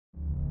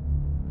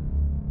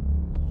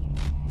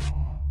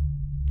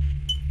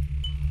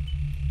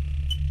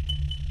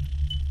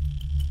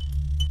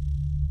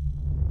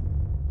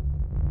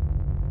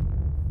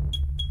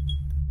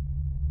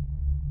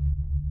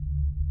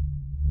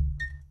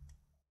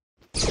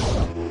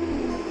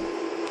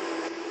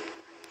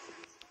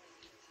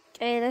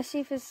Hey, let's see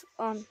if it's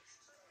on.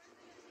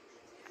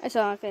 It's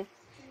on, okay.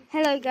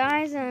 Hello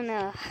guys, and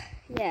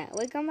yeah,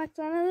 welcome back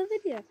to another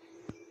video.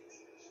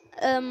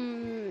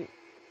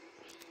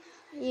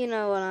 You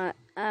know what,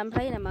 I'm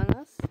playing Among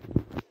Us.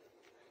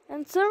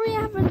 And sorry I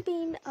haven't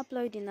been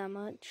uploading that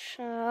much.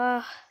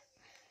 I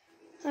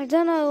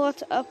don't know what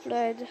to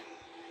upload.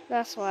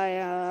 That's why,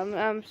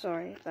 I'm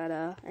sorry, but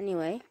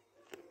anyway.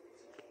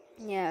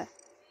 Yeah.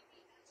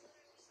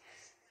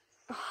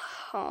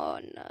 Oh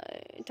no,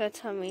 don't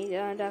tell me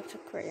I'd have to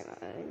create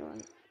my own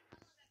one.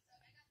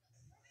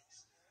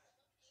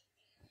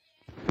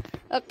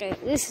 Okay,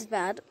 this is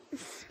bad.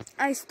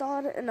 I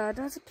started. No,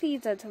 please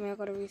don't tell me I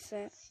gotta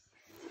reset.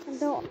 I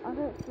don't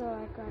feel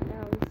like I'm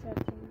now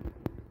resetting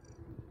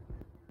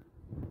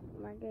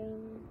my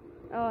game.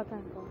 Oh,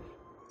 thank God.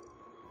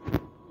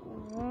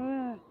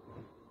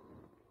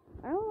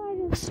 I don't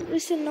like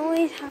this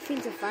annoying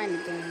having to find a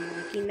game.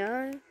 Like, you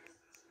know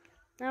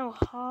how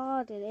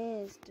hard it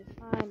is to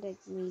find a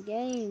new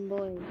game,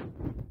 boy.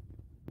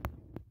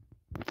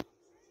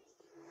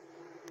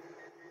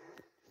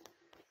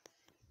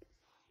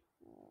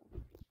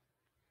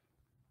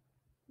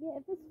 Yeah,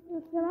 if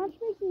the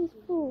matchmaking is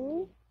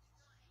full,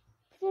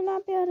 should I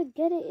be able to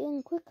get it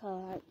in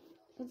quicker?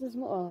 Because there's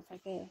more. Oh,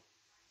 okay.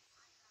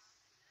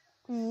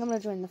 I'm gonna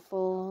join the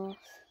fourth.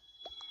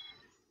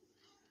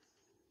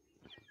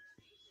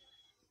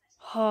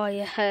 Oh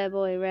yeah,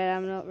 boy, red.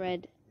 I'm not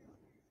red.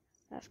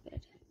 That's good.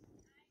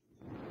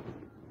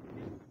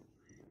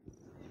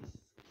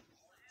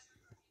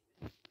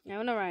 I'm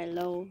gonna write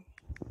low.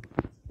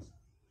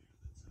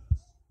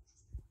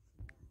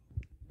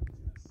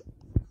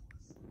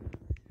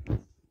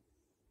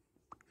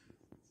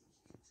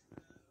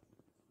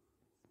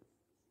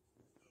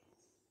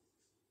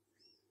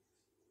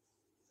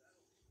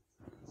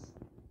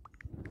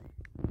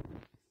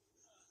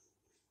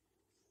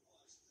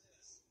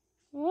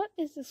 What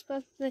is the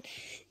supposed to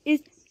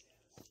is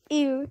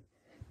ew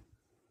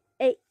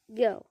a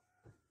girl?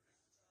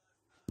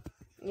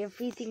 If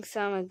he thinks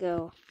I'm a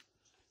girl,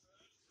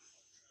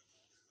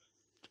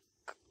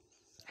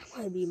 I'm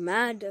gonna be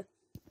mad.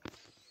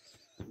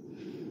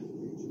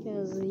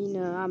 Because, you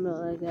know, I'm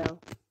not a girl.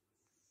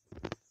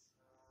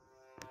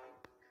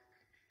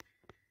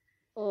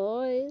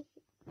 Oi.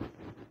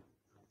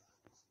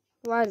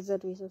 Why does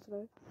that be so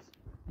slow?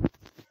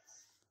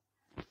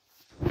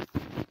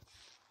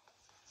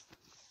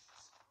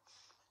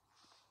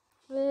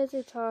 Where's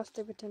the task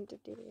to pretend to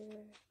do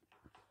it?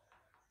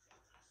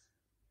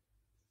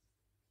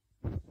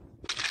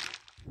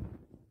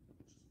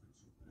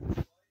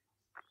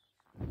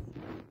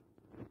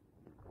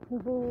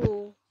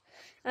 Ooh.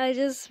 I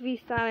just be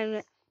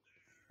silent.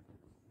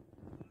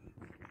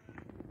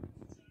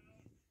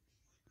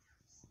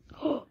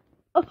 What?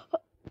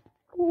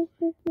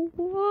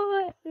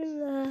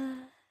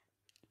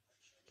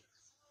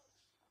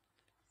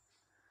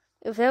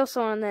 If there was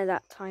someone there,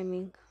 that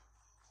timing.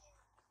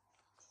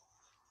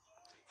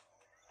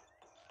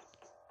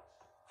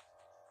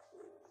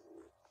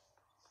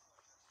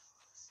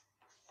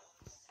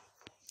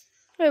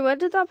 Wait, what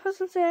did that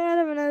person say? I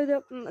don't even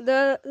know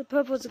the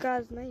purple's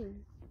guy's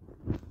name.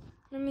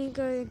 Let me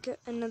go get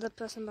another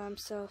person by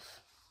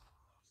himself.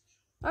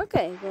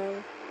 Okay,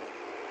 well.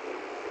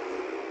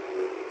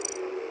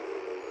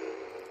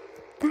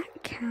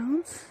 That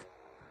counts.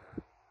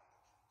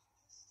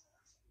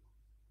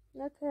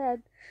 Okay, I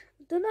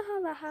don't know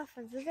how that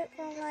happens. Is it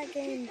from like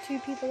getting 2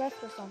 people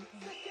left or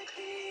something?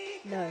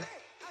 No.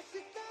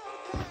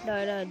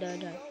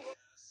 No.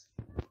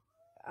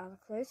 I'll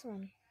close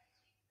one.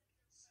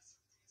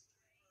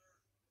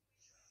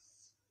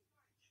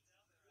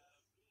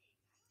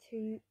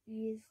 2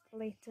 years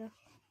later.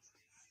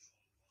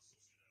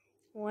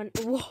 1.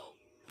 Whoa!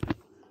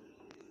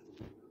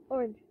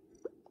 Orange.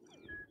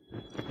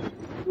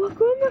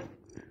 What?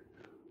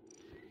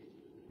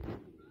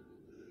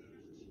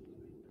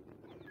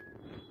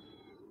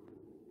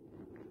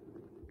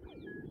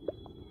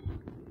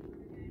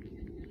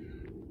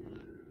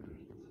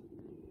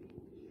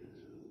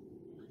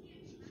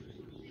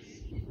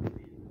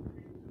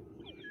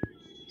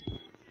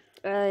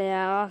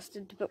 Yeah, I asked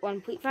it to put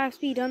 1.5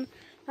 speed on.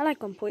 I like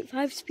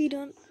 1.5 speed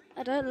on.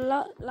 I don't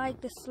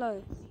like the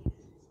slow.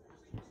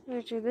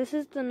 Richard, this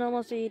is the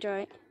normal speed,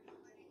 right?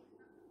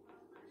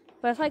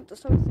 But it's like the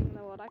slowest thing in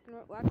the world. I can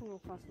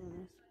walk faster than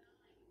this.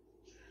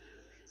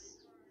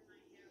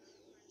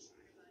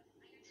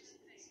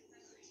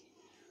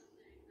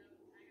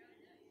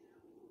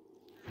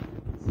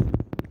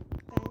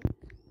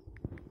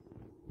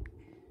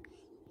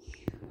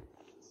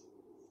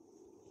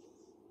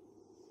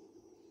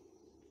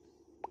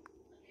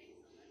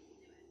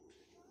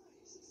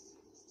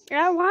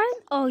 Yeah, why?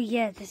 Oh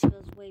yeah, this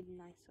feels way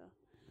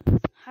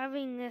nicer.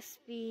 Having this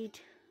speed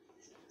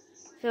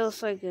feels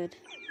so good.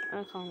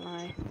 I can't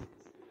lie.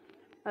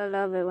 I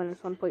love it when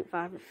it's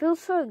 1.5. It feels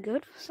so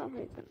good for some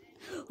reason.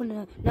 Oh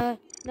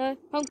no,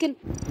 pumpkin.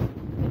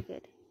 So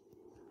good.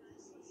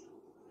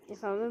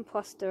 If I'm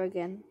imposter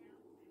again.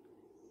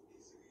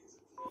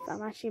 If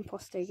I'm actually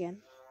imposter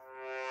again.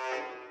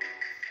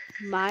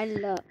 My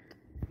luck.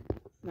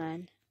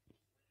 Man.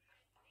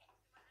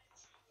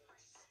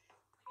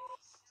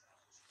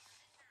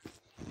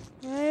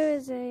 Where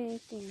is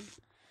everything?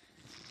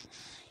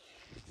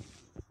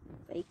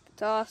 Fake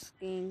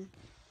tasking.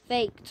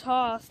 Fake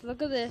task.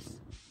 Look at this.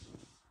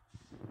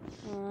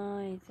 Oh,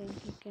 I think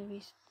it can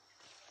be.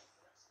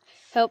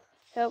 Help,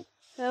 help,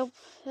 help,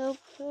 help,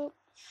 help.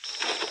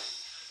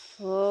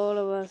 All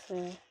of us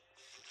there.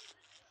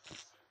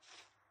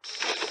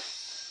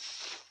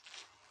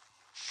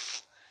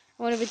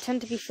 I want to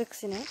pretend to be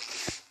fixing it.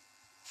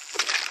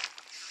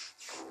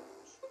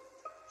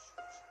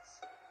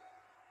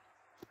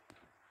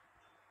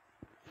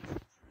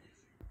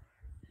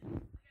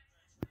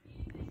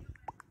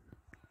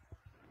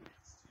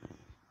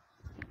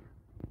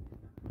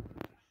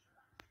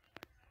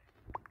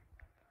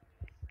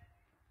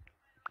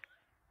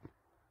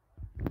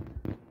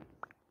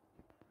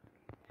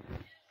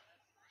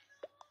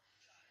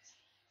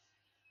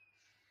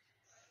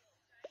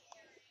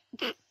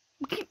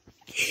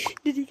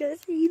 Did you guys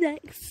see that?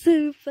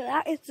 Super.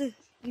 That is a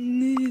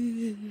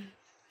move.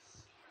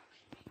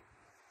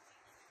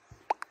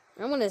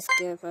 I'm gonna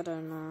skip. I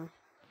don't know.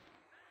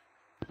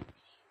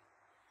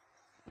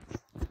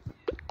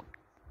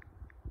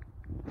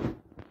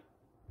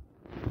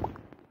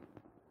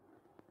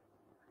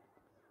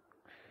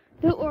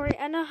 Don't worry.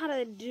 I know how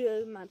to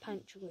do my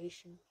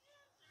punctuation.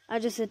 I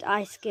just said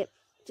I skip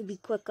to be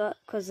quicker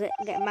because it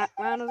get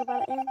round was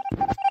about to end.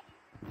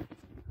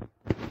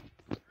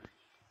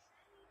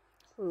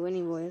 Ooh,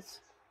 anyways.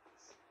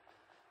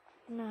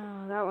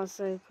 No, that was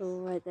so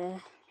cool right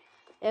there.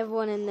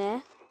 Everyone in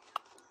there.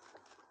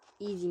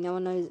 Easy, no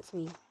one knows it's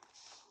me.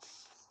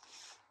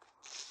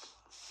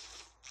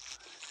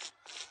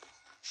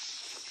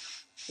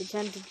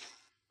 Pretend to...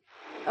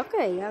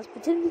 Okay, I was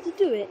pretending to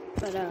do it,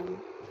 but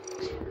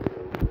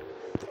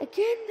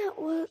again, that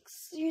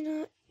works, you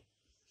know.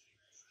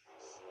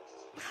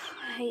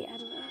 I hate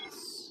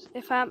adverts.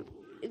 If I'm...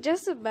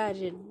 Just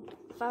imagine,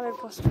 if I'm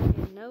imposter,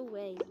 no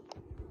way.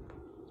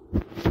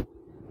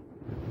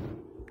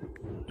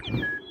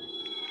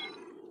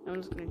 I'm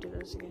just gonna do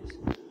this, I guess.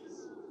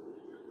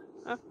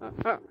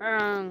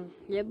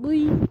 Yeah,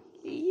 boy.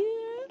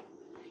 Yeah.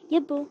 Yeah,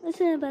 boy.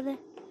 Listen about it.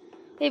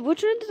 Hey,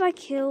 which one did I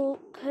kill?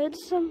 Could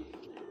someone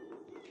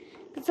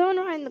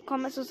write in the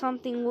comments or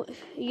something?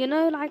 You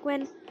know, like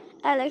when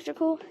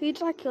electrical. Who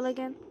did I kill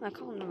again? I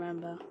can't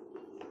remember.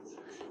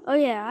 Oh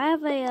yeah, I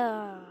have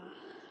a.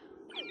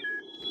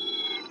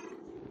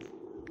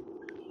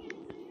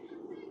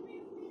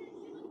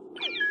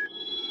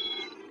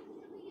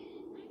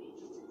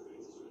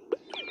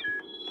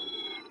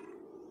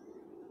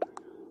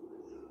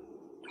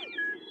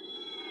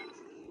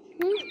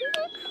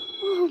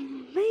 Oh,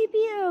 maybe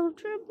I'll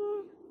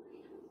trouble.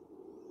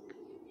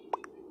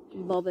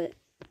 Bob it.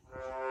 Oh,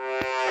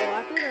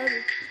 I thought I was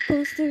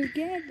supposed to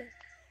again.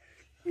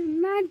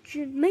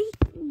 Imagine, mate.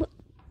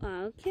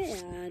 Okay,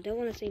 I don't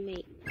want to say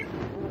mate.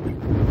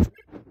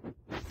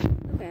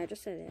 Okay, I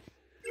just said it.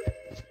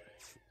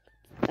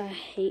 I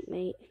hate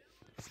mate.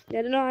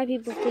 I don't know how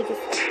people take it.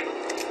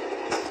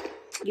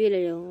 You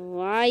little,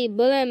 why you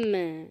bullying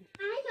me?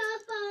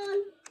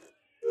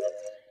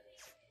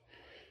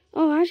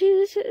 Oh, actually,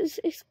 this is,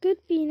 it's good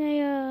being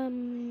a,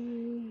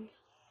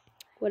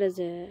 what is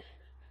it?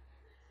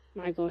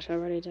 My gosh, I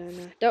really don't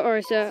know. Don't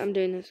worry, sir, I'm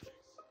doing this.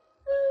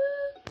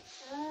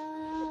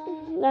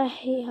 I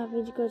hate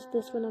having to go to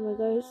this when I'm a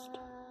ghost.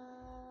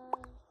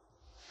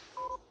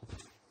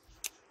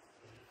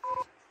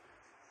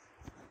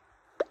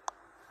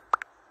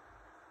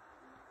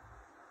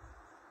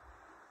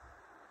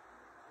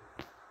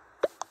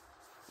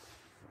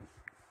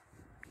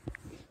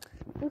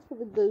 Just for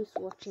the ghosts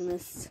watching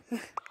this.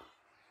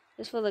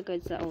 Just for the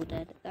ghosts that are all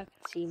dead. I can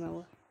see my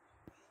way.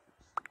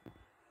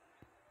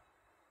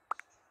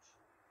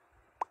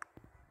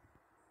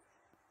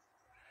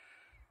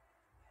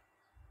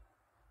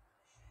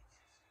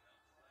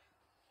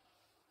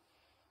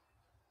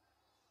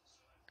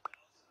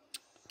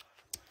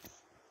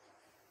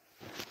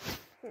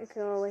 Okay,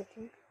 we're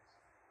waiting.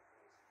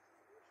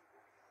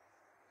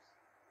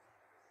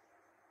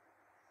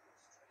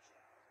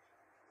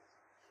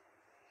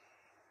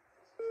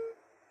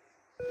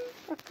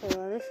 Okay,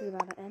 well, this is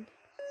about to end.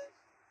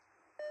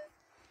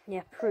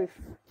 Yeah, proof.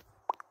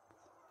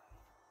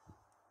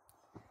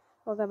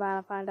 We'll go back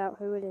and find out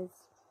who it is.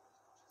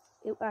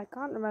 I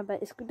can't remember.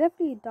 It's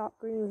definitely dark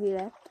green who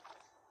left.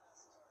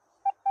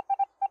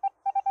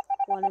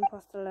 One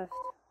imposter left.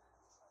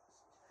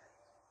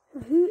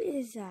 Who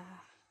is that?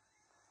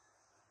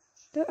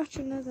 Don't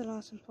actually know the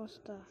last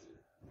imposter.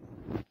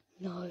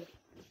 No.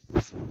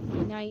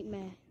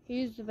 Nightmare.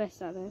 Who's the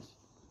best at this?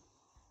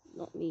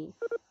 Not me.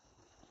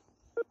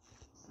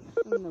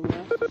 I'm the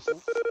worst at this.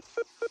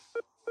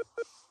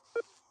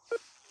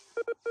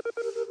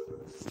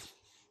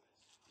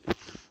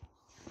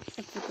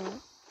 I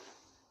forgot.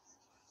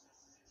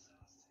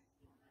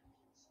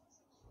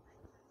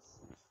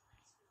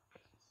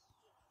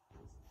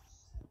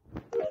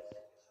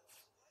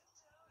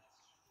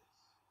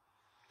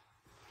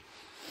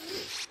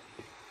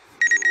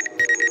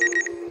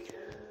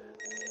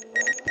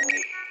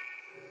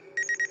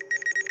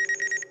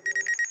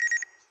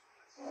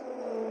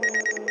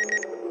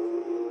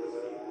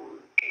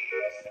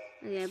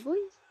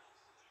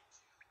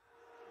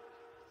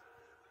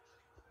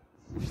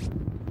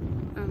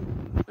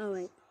 Oh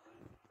wait.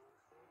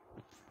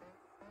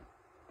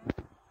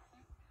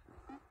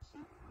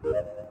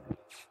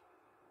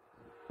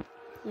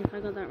 Yeah, I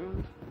got that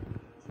wrong.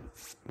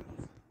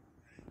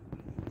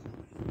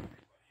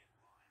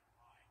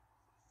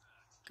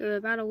 Okay, we're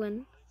about to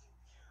win.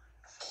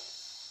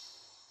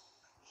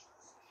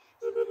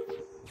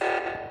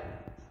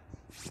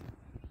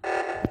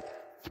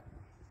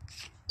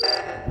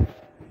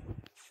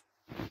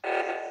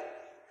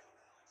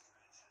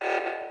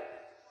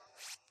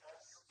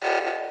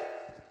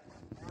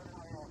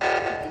 I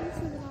think this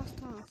is the last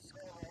task.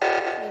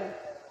 Yeah.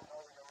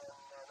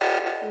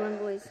 Come on,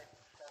 boys.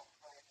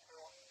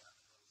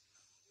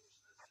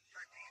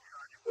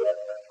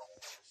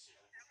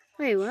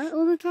 Wait, what?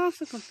 All the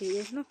tasks are complete.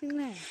 There's nothing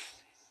left.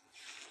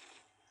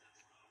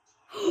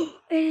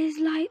 It is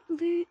light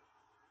blue.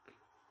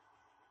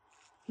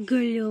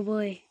 Good little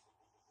boy.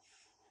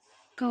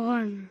 Go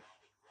on.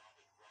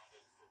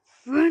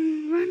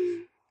 Run,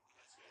 run.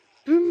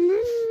 Run,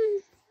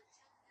 run.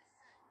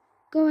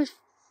 Go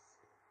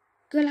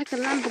like a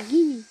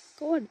Lamborghini.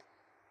 Go on.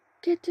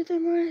 Get to the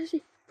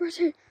mercy. Press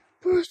it.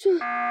 Press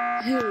it.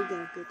 Here we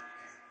go. Good.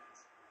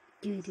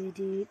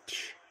 Do.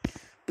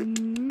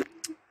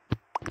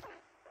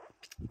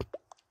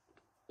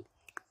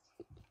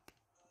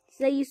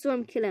 Say you saw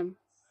him kill him.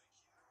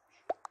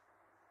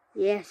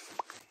 Yes.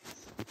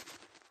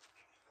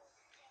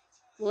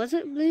 Was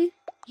it blue?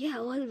 Yeah,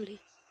 it was blue.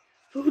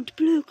 Vote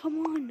blue,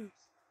 come on.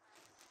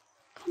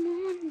 Come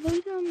on,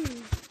 vote on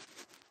me.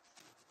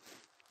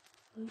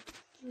 Vote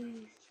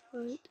blue,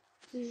 vote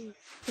blue,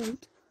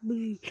 vote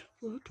blue,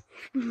 vote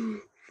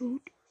blue,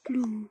 vote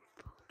blue.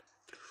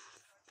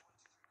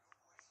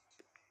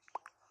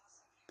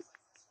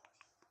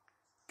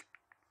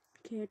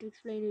 Care to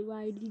explain it?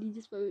 Why did he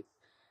just vote?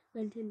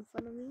 Went in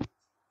front of me?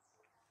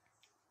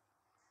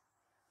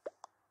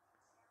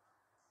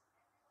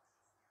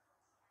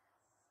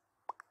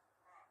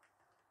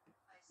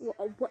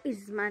 What is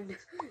this man?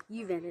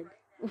 You vented.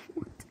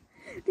 What?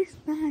 This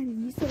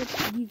man, you said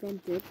that you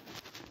vented.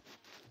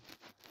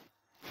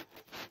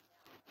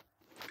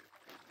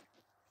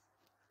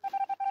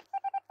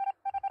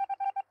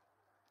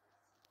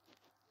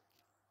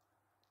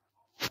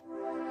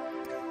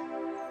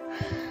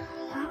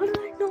 How did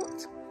I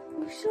not?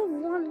 We should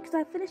have won because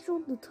I finished all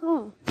the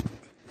tasks.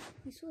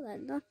 You saw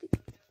that, nothing.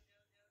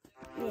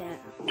 Yeah.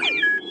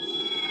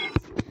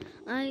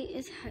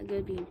 It's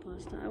good being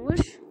pasta. I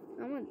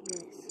want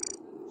this.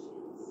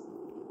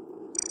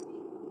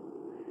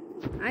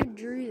 I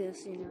drew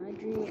this, you know. I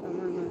drew it on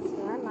my nose.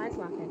 I like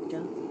my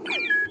picture.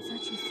 It's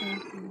actually so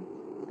cool.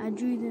 I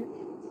drew the.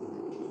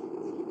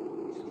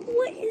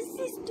 What is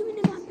this doing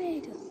in my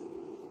bed?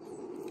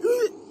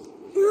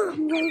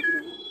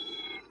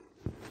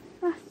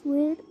 That's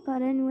weird,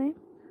 but anyway.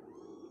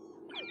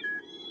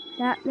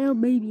 That little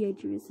baby I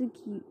drew is so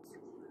cute.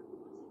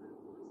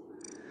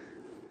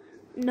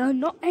 No,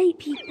 not 8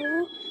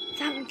 people.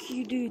 Thank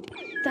you, dude.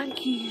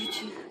 Thank you,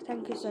 YouTube.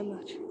 Thank you so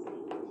much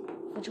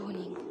for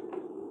joining.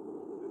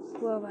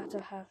 We're about to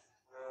have.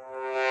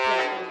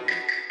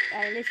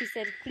 I literally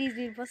said, please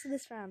do imposter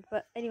this round.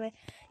 But anyway,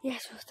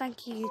 yes, well,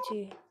 thank you,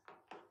 YouTube.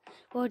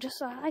 Well,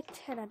 just I like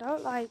 10. I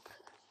don't like.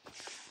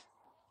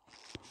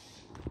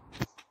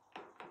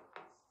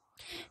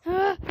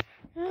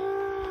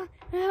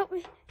 Help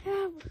me,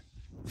 help.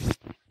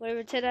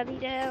 Whatever 10, I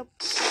need help.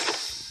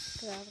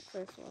 Because I have the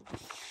first one.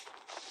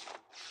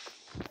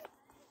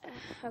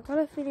 I've got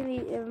a feeling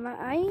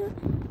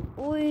I'm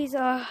always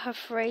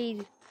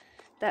afraid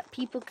that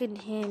people can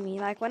hear me.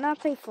 Like when I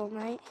play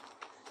Fortnite,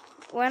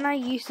 when I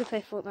used to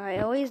play Fortnite, I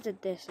always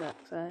did this, look,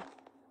 so.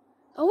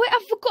 Oh wait,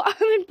 I forgot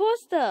I'm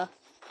imposter!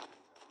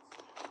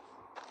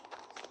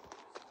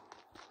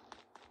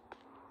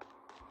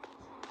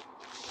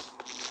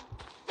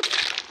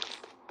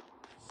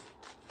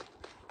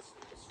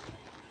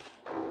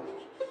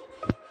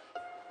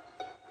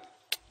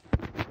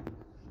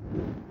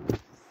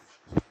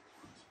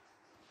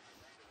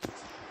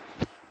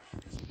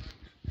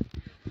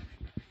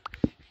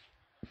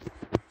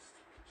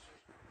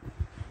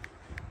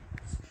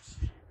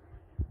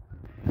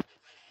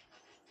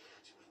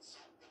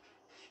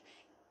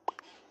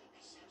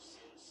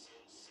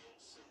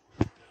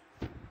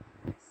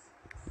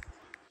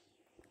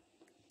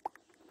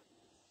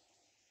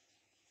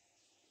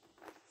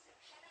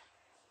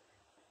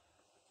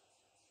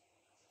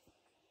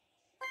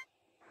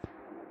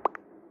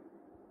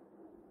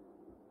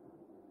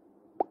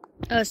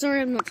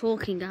 Sorry I'm not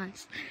talking,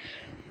 guys.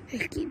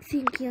 I keep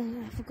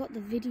thinking I forgot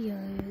the video.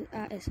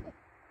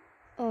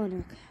 Oh no,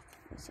 okay.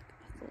 For a second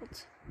I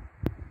thought.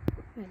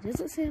 Wait, does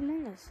it say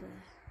Among Us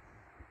there?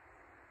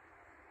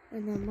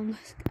 And the Among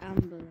Us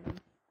gambling.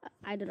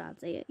 I did not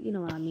say it. You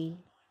know what I mean.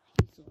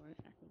 You saw it,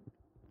 I think.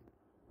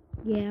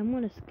 Yeah, I'm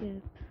gonna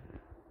skip.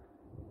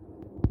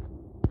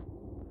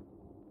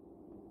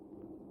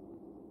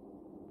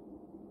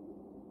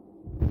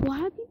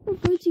 Why are people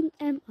voting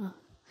Emma?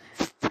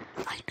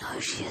 I know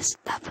she is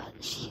never.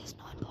 She is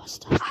no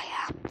imposter. I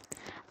am.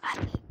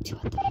 And 2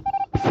 of them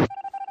are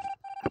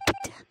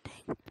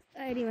pretending.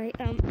 Anyway,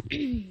 I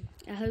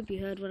hope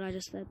you heard what I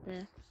just said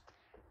there.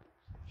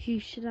 Who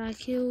should I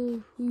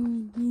kill?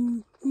 Who?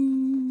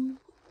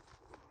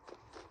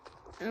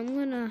 I'm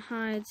gonna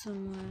hide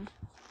somewhere.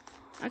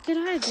 I could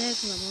hide there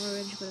because I'm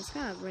orange, but it's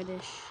kind of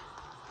reddish.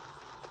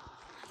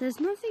 There's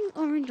nothing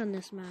orange on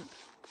this map.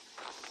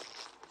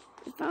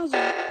 If that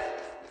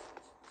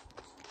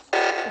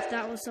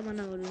was someone,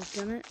 I would have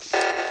done it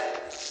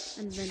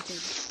and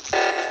vented.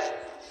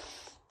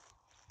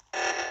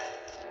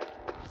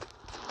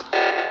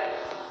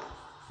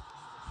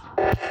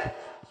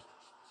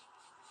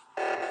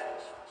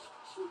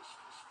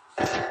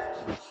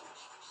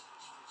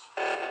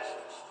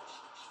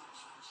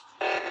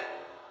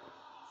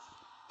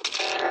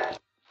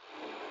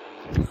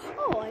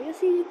 Oh, I guess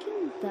he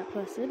killed that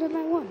person and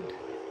I won.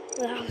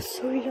 I was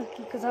so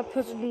lucky because that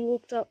person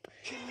walked up,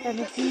 and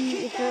if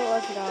it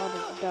wasn't, I would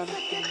have done it.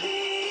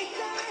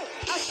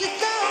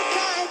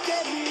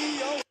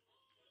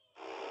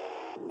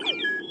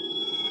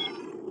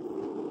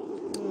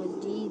 Oh,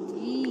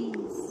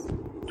 GG's.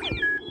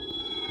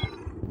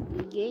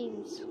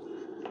 Games.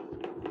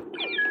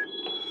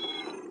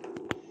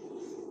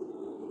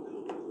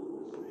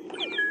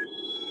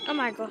 Oh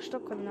my gosh,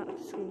 stop on that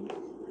screen.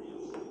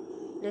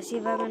 Let's see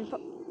if I'm in.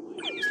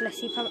 Let's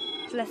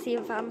see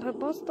if I'm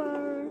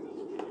imposter.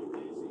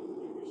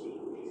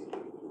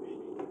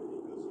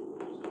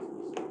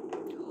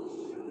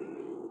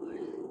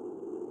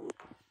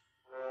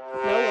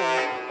 No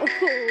way. Oh.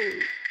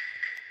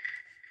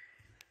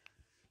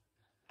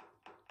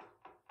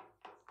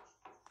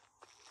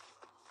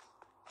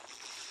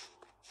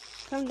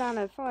 Come down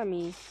and follow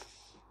me.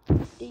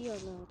 Do your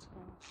little task.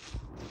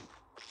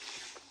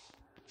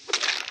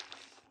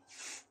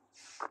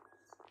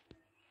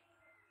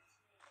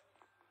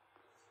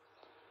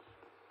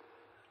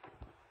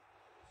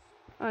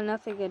 Oh,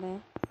 nothing in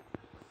there.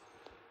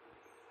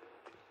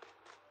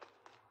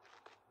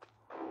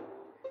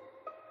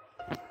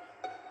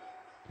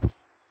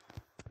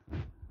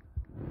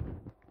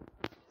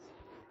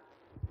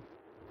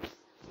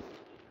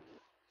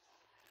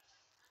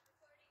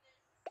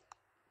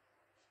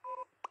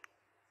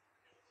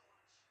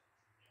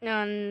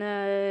 Oh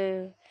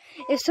no.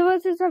 If someone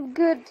says I'm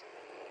good,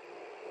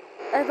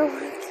 I don't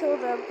want to kill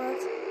them, but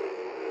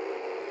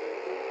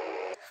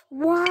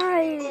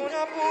why? No.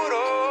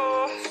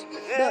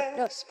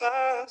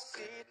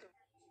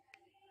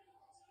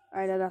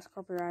 Alright, that's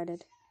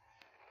copyrighted.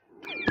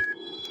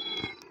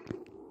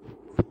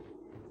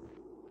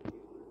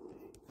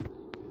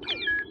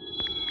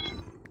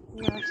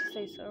 No, I have to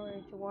say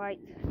sorry to White.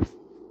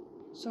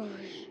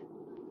 Sorry.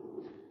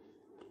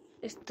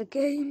 It's the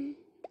game.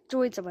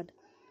 Join someone.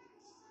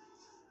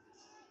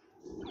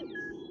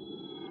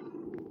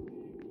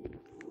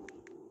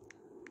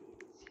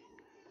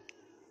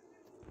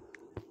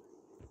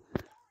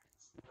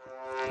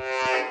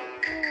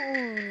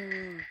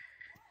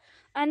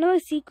 I know a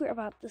secret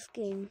about this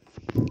game.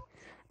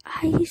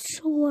 I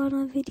saw on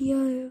a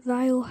video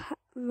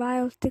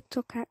via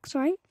TikTok hacks,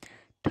 right?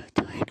 Don't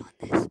do it on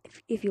this.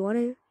 If you want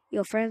to,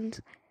 your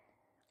friends.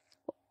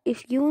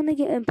 If you want to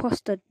get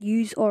imposter,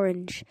 use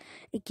orange.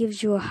 It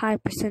gives you a high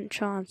 %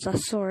 chance. I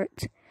saw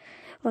it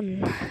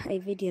on a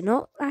video,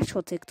 not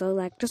actual TikTok,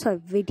 like just a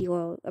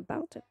video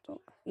about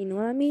TikTok. You know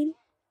what I mean?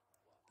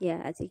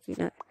 Yeah, I think you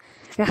know.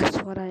 That's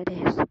what it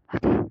is.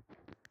 Okay.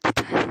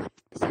 Everyone,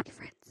 it's like your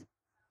friends.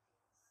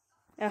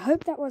 I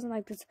hope that wasn't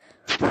like this.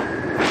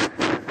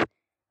 I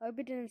hope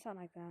it didn't sound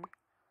like that.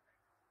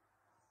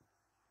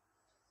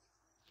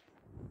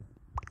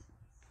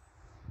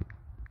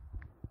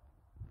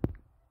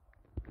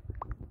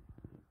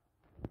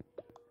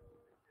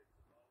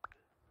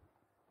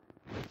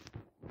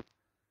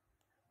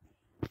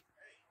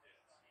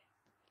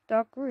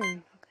 Dark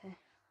room, okay.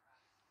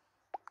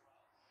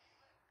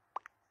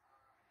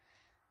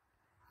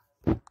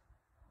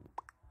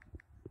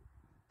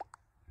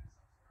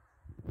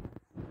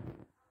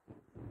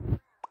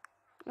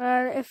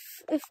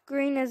 If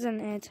green isn't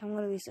it, I'm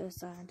gonna be so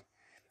sad.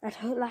 I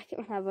don't like it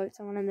when I vote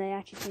someone and they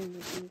actually change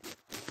the team.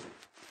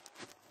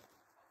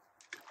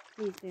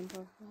 He's the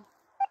imposter.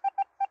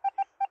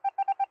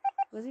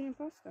 Was he an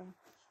imposter?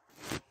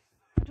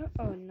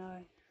 Oh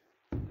no.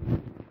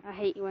 I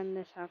hate when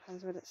this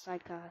happens, but it's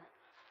like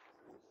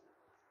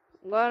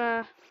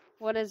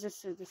what is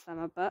this? Is this time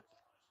a butt?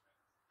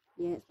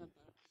 Yeah, it's my butt.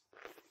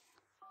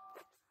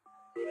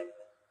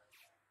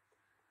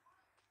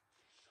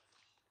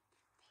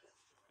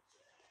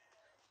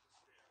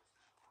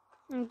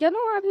 I don't know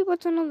why people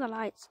turn on the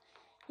lights.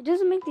 It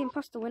doesn't make the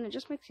imposter win, it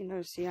just makes you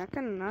know. See, I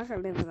can live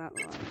without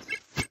lights.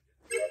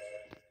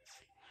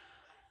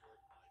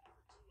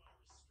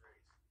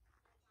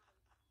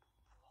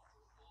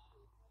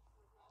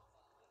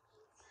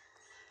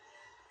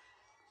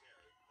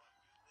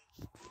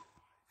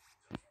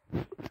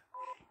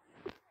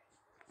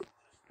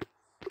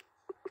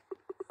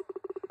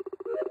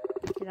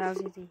 Okay, that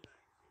was easy.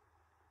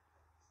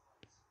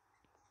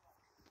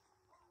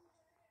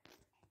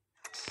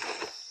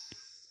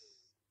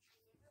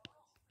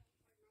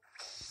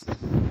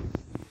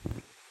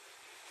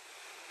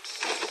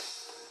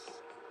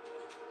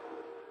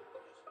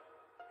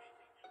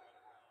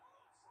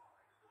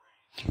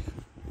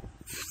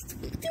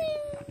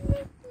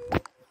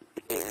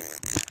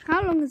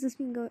 How long has this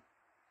been going?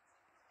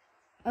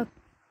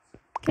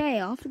 Okay,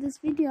 after this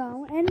video,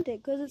 I'll end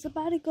it because it's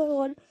about to go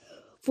on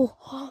for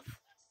half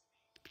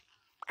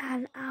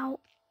an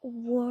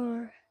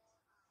hour.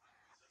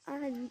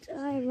 And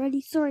I'm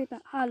really sorry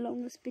about how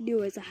long this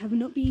video is. I have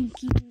not been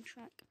keeping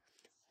track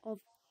of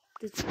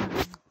the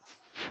time.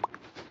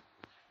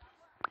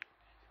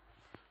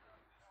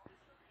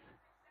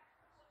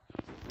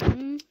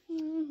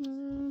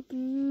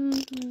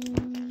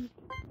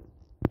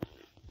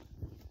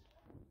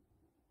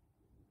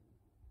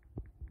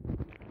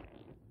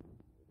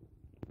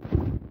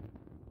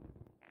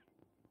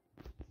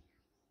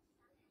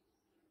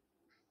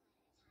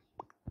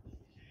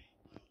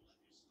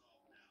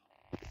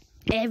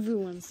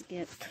 Everyone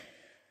skipped.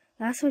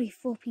 That's only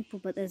 4 people,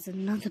 but there's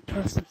another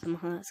person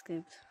somehow that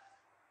skipped.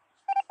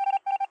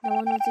 No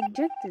one was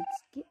ejected,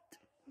 skipped.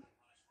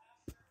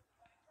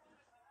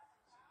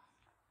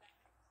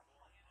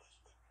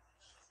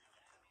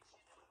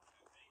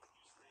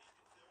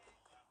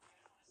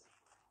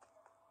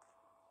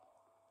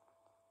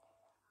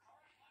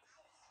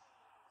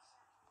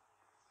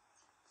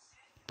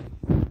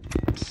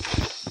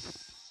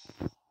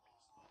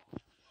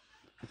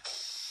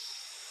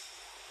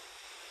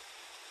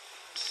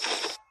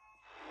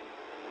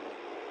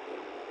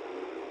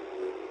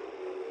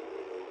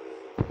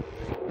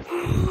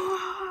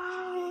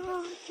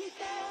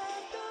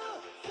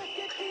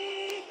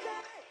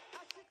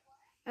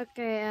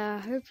 Okay, I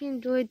hope you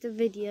enjoyed the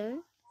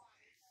video.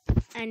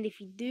 And if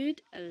you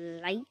did,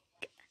 like,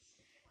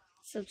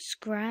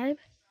 subscribe,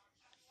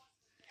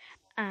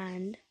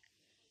 and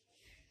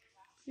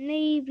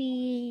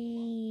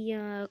maybe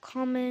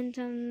comment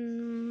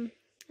on,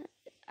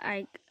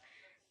 I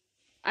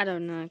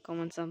don't know,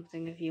 comment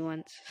something if you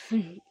want.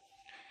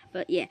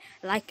 But yeah,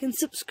 like and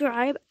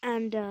subscribe,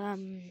 and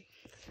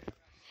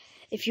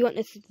if you want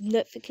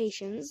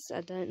notifications,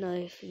 I don't know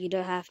if you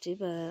don't have to,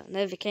 but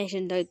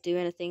notifications don't do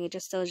anything. It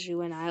just tells you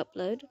when I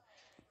upload.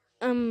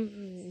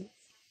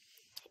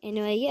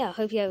 Anyway, yeah, I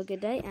hope you have a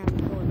good day,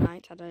 or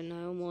night, I don't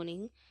know, or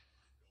morning.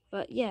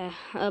 But yeah,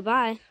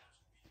 bye.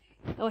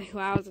 Oh wait,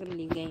 well, I was gonna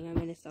leave game. I'm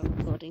gonna stop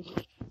recording.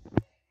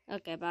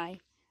 Okay, bye.